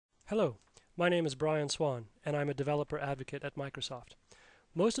Hello, my name is Brian Swan, and I'm a developer advocate at Microsoft.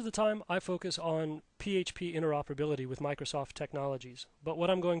 Most of the time, I focus on PHP interoperability with Microsoft technologies, but what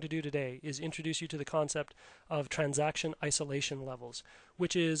I'm going to do today is introduce you to the concept of transaction isolation levels,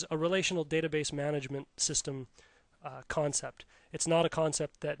 which is a relational database management system concept. It's not a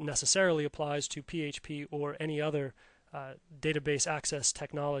concept that necessarily applies to PHP or any other database access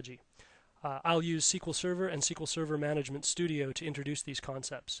technology. I'll use SQL Server and SQL Server Management Studio to introduce these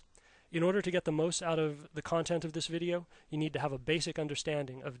concepts. In order to get the most out of the content of this video, you need to have a basic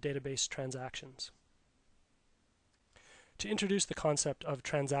understanding of database transactions. To introduce the concept of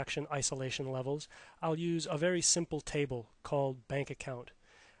transaction isolation levels, I'll use a very simple table called bank account.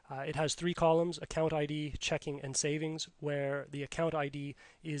 It has three columns: account ID, checking, and savings, where the account ID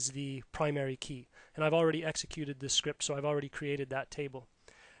is the primary key. And I've already executed this script, so I've already created that table.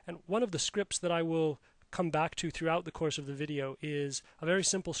 And one of the scripts that I will come back to throughout the course of the video is a very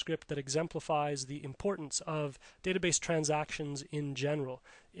simple script that exemplifies the importance of database transactions in general.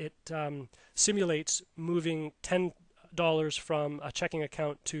 It simulates moving $10 from a checking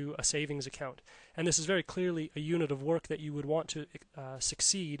account to a savings account. And this is very clearly a unit of work that you would want to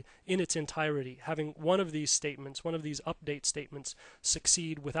succeed in its entirety. Having one of these statements, one of these update statements,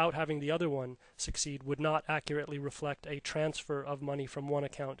 succeed without having the other one succeed would not accurately reflect a transfer of money from one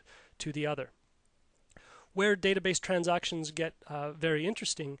account to the other. Where database transactions get very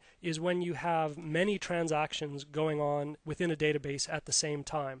interesting is when you have many transactions going on within a database at the same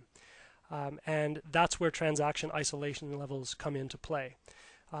time. And that's where transaction isolation levels come into play.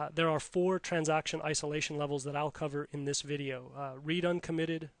 There are 4 transaction isolation levels that I'll cover in this video: read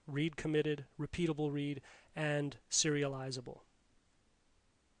uncommitted, read committed, repeatable read, and serializable.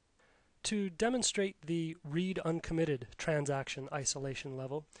 To demonstrate the read uncommitted transaction isolation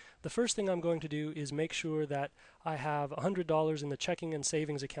level, the first thing I'm going to do is make sure that I have $100 in the checking and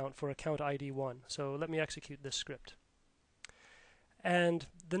savings account for account ID 1. So let me execute this script. And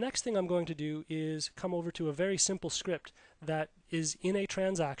the next thing I'm going to do is come over to a very simple script that is in a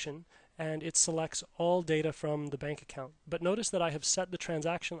transaction, and it selects all data from the bank account. But notice that I have set the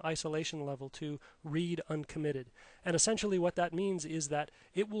transaction isolation level to read uncommitted. And essentially what that means is that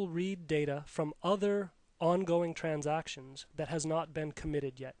it will read data from other ongoing transactions that has not been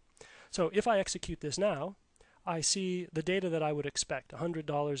committed yet. So if I execute this now, I see the data that I would expect,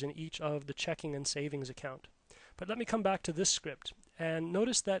 $100 in each of the checking and savings account. But let me come back to this script and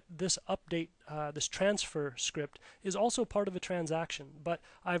notice that this update, this transfer script is also part of a transaction, but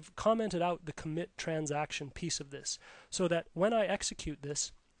I've commented out the commit transaction piece of this so that when I execute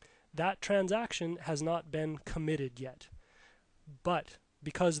this, that transaction has not been committed yet. But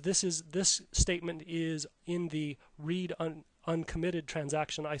because this statement is in the read uncommitted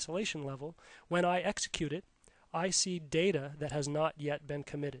transaction isolation level, when I execute it, I see data that has not yet been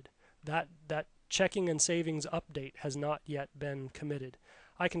committed. That checking and savings update has not yet been committed.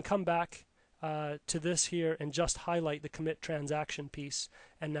 I can come back to this here and just highlight the commit transaction piece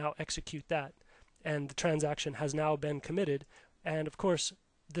and now execute that. And the transaction has now been committed. And of course,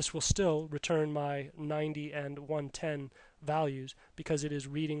 this will still return my 90 and 110 values because it is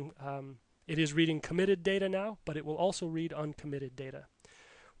reading committed data now, but it will also read uncommitted data.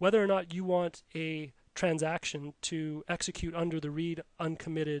 Whether or not you want a transaction to execute under the read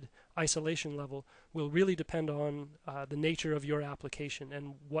uncommitted isolation level will really depend on the nature of your application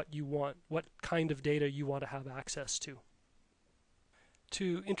and what you want, what kind of data you want to have access to.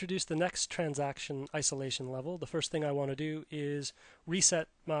 To introduce the next transaction isolation level, the first thing I want to do is reset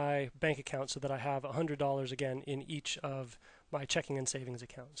my bank account so that I have $100 again in each of my checking and savings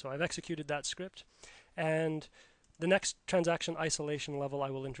accounts. So I've executed that script, and the next transaction isolation level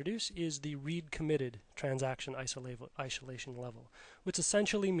I will introduce is the read committed transaction isolation level, which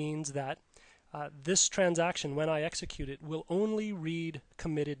essentially means that this transaction, when I execute it, will only read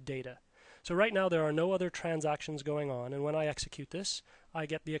committed data. So right now there are no other transactions going on, and when I execute this, I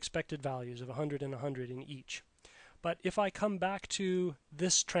get the expected values of 100 and 100 in each. But if I come back to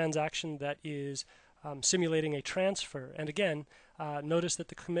this transaction that is simulating a transfer, and again, notice that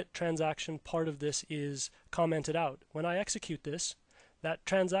the commit transaction part of this is commented out. When I execute this, that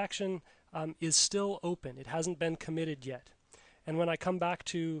transaction is still open. It hasn't been committed yet. And when I come back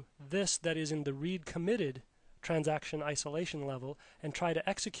to this that is in the read committed transaction isolation level and try to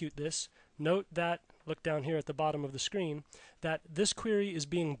execute this, note that, look down here at the bottom of the screen, that this query is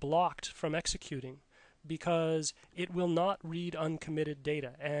being blocked from executing because it will not read uncommitted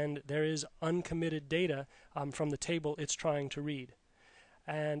data, and there is uncommitted data from the table it's trying to read.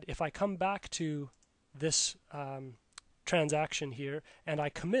 And if I come back to this transaction here and I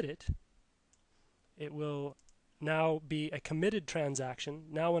commit it, it will now be a committed transaction.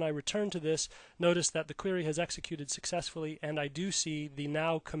 Now when I return to this, notice that the query has executed successfully, and I do see the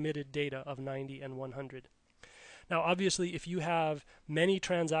now committed data of 90 and 100. Now obviously if you have many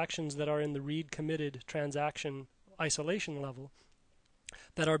transactions that are in the read committed transaction isolation level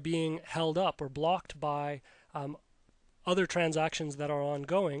that are being held up or blocked by other transactions that are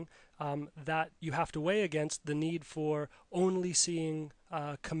ongoing, that you have to weigh against the need for only seeing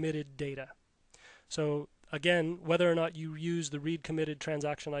committed data. So again, whether or not you use the read committed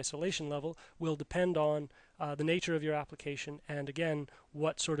transaction isolation level will depend on the nature of your application and again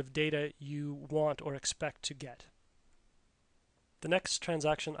what sort of data you want or expect to get. The next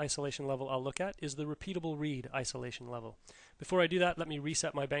transaction isolation level I'll look at is the repeatable read isolation level. Before I do that, let me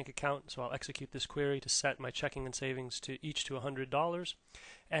reset my bank account. So I'll execute this query to set my checking and savings to each to $100.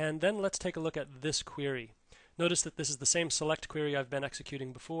 And then let's take a look at this query. Notice that this is the same select query I've been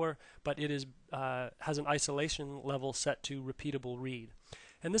executing before, but it is has an isolation level set to repeatable read.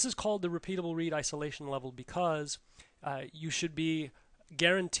 And this is called the repeatable read isolation level because you should be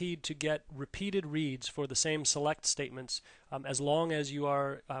guaranteed to get repeated reads for the same select statements as long as you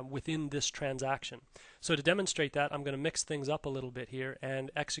are within this transaction. So to demonstrate that, I'm going to mix things up a little bit here and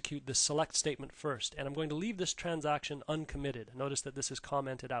execute the select statement first. And I'm going to leave this transaction uncommitted. Notice that this is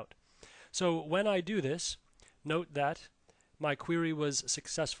commented out. So when I do this, note that my query was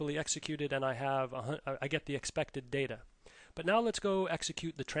successfully executed and I get the expected data. But now let's go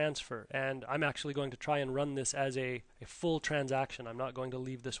execute the transfer, and I'm actually going to try and run this as a full transaction. I'm not going to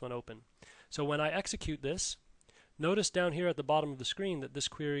leave this one open. So when I execute this, notice down here at the bottom of the screen that this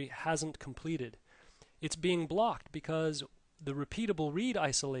query hasn't completed. It's being blocked because the repeatable read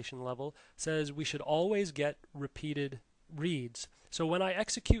isolation level says we should always get repeated reads. So when I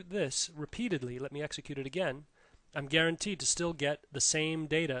execute this repeatedly, let me execute it again, I'm guaranteed to still get the same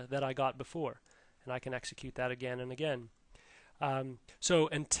data that I got before. And I can execute that again and again. So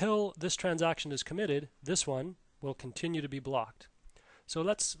until this transaction is committed, this one will continue to be blocked. So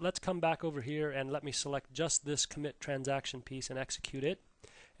let's come back over here and let me select just this commit transaction piece and execute it.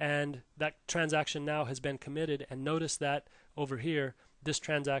 And that transaction now has been committed, and notice that over here this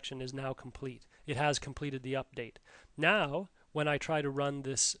transaction is now complete. It has completed the update. Now when I try to run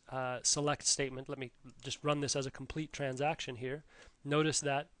this select statement, let me just run this as a complete transaction here. Notice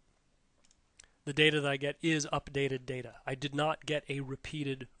that the data that I get is updated data. I did not get a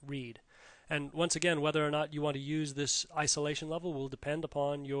repeated read. And once again, whether or not you want to use this isolation level will depend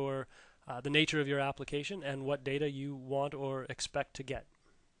upon your the nature of your application and what data you want or expect to get.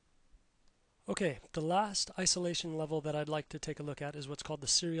 Okay, the last isolation level that I'd like to take a look at is what's called the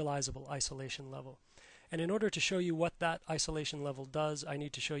serializable isolation level. And in order to show you what that isolation level does, I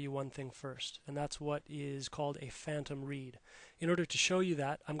need to show you one thing first, and that's what is called a phantom read. In order to show you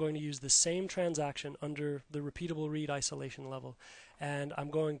that, I'm going to use the same transaction under the repeatable read isolation level, and I'm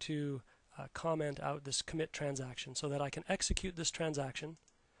going to comment out this commit transaction so that I can execute this transaction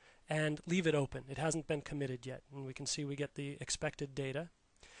and leave it open. It hasn't been committed yet, and we can see we get the expected data.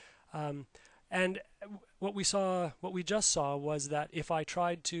 And what we just saw was that if I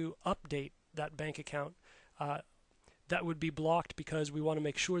tried to update that bank account, that would be blocked because we want to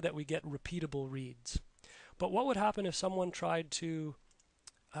make sure that we get repeatable reads. But what would happen if someone tried to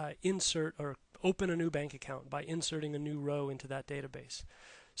insert or open a new bank account by inserting a new row into that database?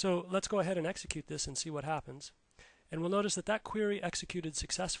 So let's go ahead and execute this and see what happens. And we'll notice that that query executed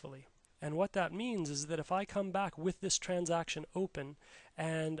successfully. And what that means is that if I come back with this transaction open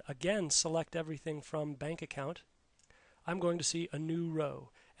and again select everything from bank account, I'm going to see a new row.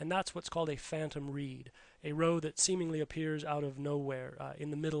 And that's what's called a phantom read, a row that seemingly appears out of nowhere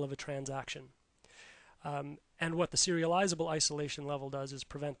in the middle of a transaction. And what the serializable isolation level does is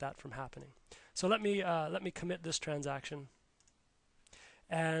prevent that from happening. So let me commit this transaction.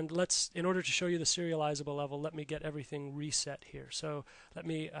 And in order to show you the serializable level, let me get everything reset here. So let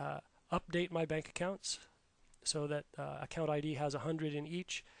me update my bank accounts so that account ID has 100 in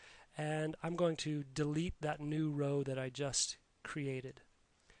each. And I'm going to delete that new row that I just created.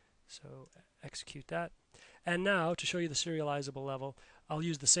 So execute that. And now to show you the serializable level, I'll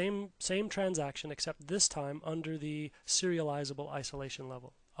use the same transaction except this time under the serializable isolation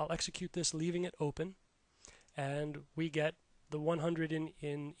level. I'll execute this leaving it open, and we get the 100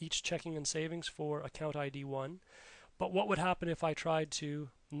 in each checking and savings for account ID 1. But what would happen if I tried to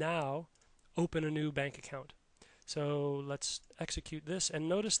now open a new bank account? So let's execute this, and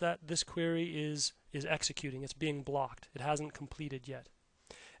notice that this query is executing. It's being blocked. It hasn't completed yet.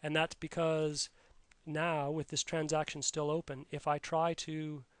 And that's because now, with this transaction still open, if I try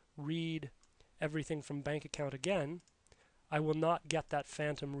to read everything from bank account again, I will not get that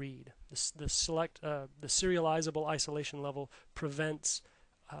phantom read. The serializable isolation level prevents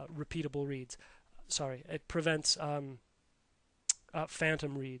repeatable reads. Sorry, it prevents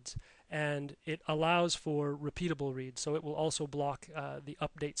phantom reads, and it allows for repeatable reads. So it will also block the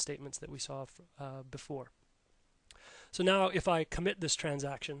update statements that we saw before. So now if I commit this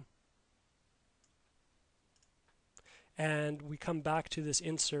transaction and we come back to this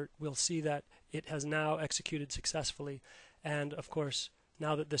insert, we'll see that it has now executed successfully. And of course,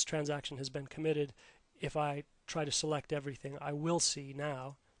 now that this transaction has been committed, if I try to select everything, I will see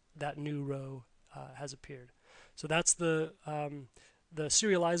now that new row has appeared. So that's the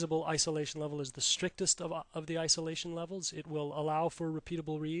serializable isolation level is the strictest of the isolation levels. It will allow for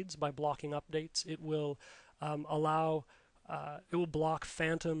repeatable reads by blocking updates. It will it will block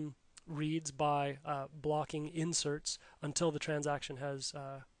phantom reads by blocking inserts until the transaction has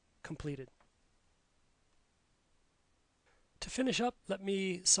completed. To finish up, let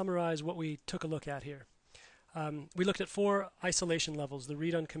me summarize what we took a look at here. We looked at 4 isolation levels: the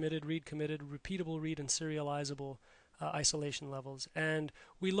read uncommitted, read committed, repeatable read, and serializable isolation levels. And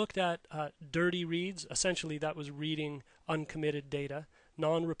we looked at dirty reads. Essentially, that was reading uncommitted data,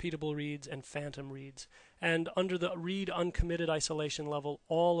 non-repeatable reads, and phantom reads. And under the read uncommitted isolation level,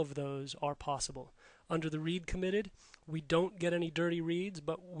 all of those are possible. Under the read committed, we don't get any dirty reads,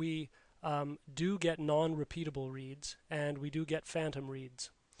 but we do get non-repeatable reads, and we do get phantom reads.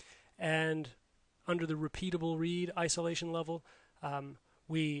 And under the repeatable read isolation level,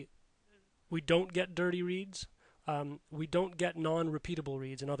 we don't get dirty reads. We don't get non-repeatable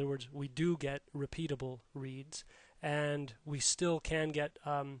reads. In other words, we do get repeatable reads, and we still can get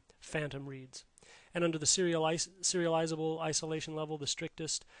phantom reads. And under the serializable isolation level, the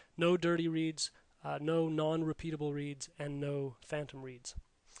strictest, no dirty reads, no non-repeatable reads, and no phantom reads.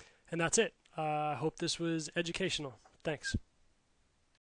 And that's it. I hope this was educational. Thanks.